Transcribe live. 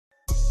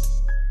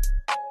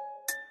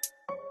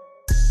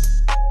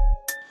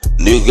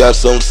Nigga got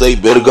something to say,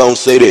 better gon'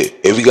 say that.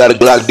 If you got a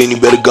Glock, then you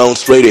better gon'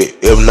 spray that.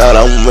 If not,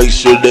 I'ma make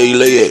sure they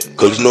lay it.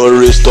 Cause you know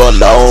the real start,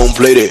 now I don't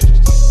play that.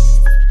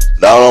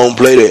 Now I don't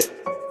play that.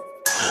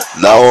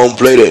 Now I don't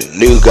play that.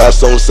 Nigga got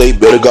something to say,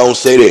 better gon'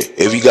 say that.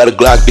 If you got a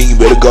Glock, then you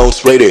better gon'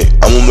 spray that.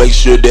 I'ma make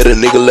sure that a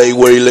nigga lay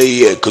where he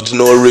lay at. Cause you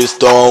know a real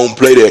star, I don't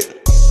play that.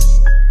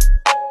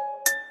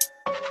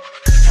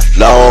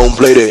 Now I don't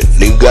play that.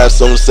 Nigga got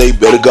something to say,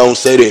 better gon'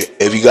 say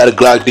that. If you got a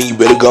Glock, then you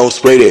better gon'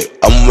 spray that.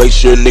 I'ma make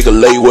sure a nigga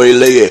lay where he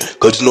lay at.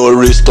 Cause you know a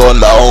real star,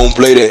 now I don't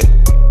play that.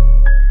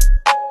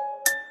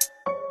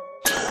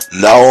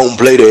 Now I don't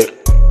play that.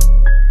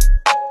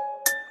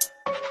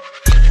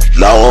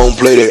 Now I don't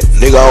play that.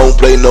 Nigga, I don't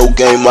play no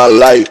game my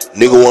life.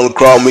 Nigga wanna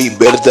crawl me,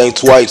 better think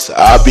twice.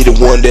 I'll be the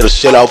one that'll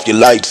shut off your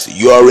lights.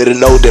 You already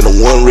know that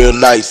I'm one real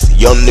nice.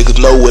 Young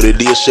niggas know what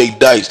it is, shake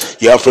dice.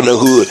 Yeah, I'm from the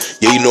hood,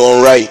 yeah, you know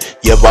I'm right.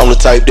 Yeah, if I'm the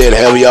type that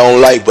have y'all don't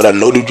like, but I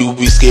know that you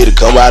be scared to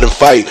come out and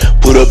fight.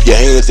 Put up your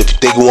hands if you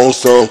think you want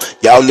some.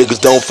 Y'all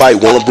niggas don't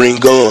fight, wanna bring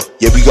gun.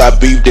 Yeah, we got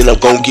beef, then I'm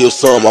gon' give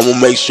some. I'ma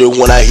make sure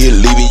when I hit,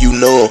 leaving you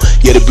numb.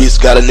 Yeah, the bitch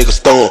got a nigga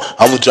stone.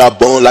 I'ma drop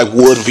bone like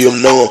wood and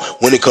Vietnam.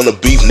 When it come to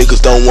beef, niggas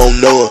don't want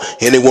none.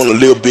 And they want a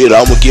little bit,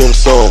 I'ma give them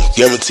some.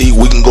 Guarantee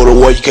we can go to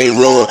war, you can't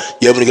run.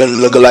 Yeah, but nigga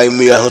looking like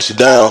me, I hunt you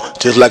down.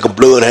 Just like a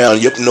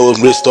bloodhound. Yep, you know it's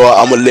real star.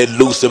 I'ma let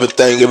loose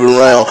everything every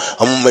round.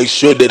 I'ma make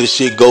sure that this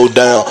shit go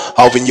down.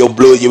 Off in your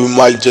blood, yeah, we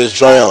might just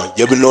drown.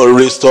 Yeah, we know the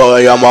real star,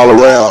 yeah, I'm all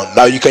around.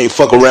 Now you can't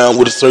fuck around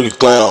with a circus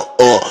clown.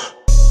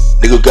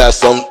 Nigga got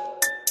something.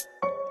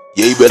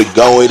 Yeah, you better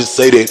go ahead and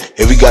say that.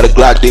 If he got a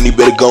Glock, then he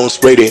better go and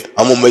spray that.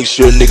 I'ma make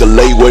sure a nigga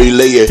lay where he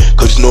lay at.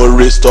 Cause you know the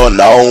real star,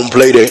 now I don't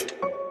play that.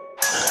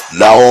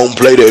 Now I don't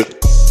play that.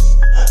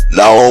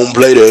 Now I don't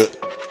play that.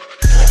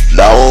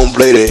 Now I don't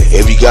play that.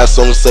 If you got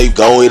something to say,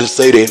 go ahead and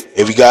say that.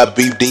 If you got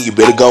beef, then you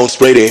better go and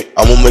spray that.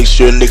 I'ma make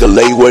sure a nigga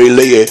lay where he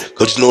lay at.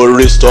 Cause you know the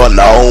real star,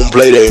 now I don't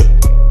play that.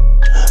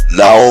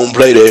 Now I don't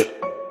play that.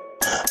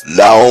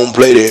 Now I don't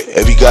play that.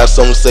 If you got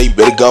something to say,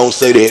 better go and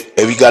say that.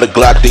 If you got a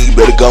Glock, then you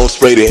better go and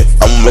spray that.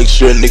 I'ma make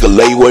sure a nigga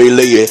lay where he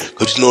lay at.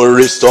 Cause you know the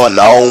real star,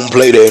 now I don't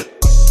play that.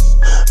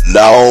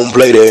 Now I don't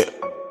play that.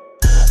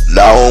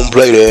 Now I don't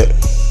play that.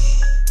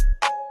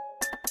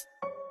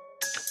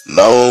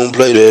 Now I don't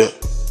play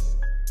that.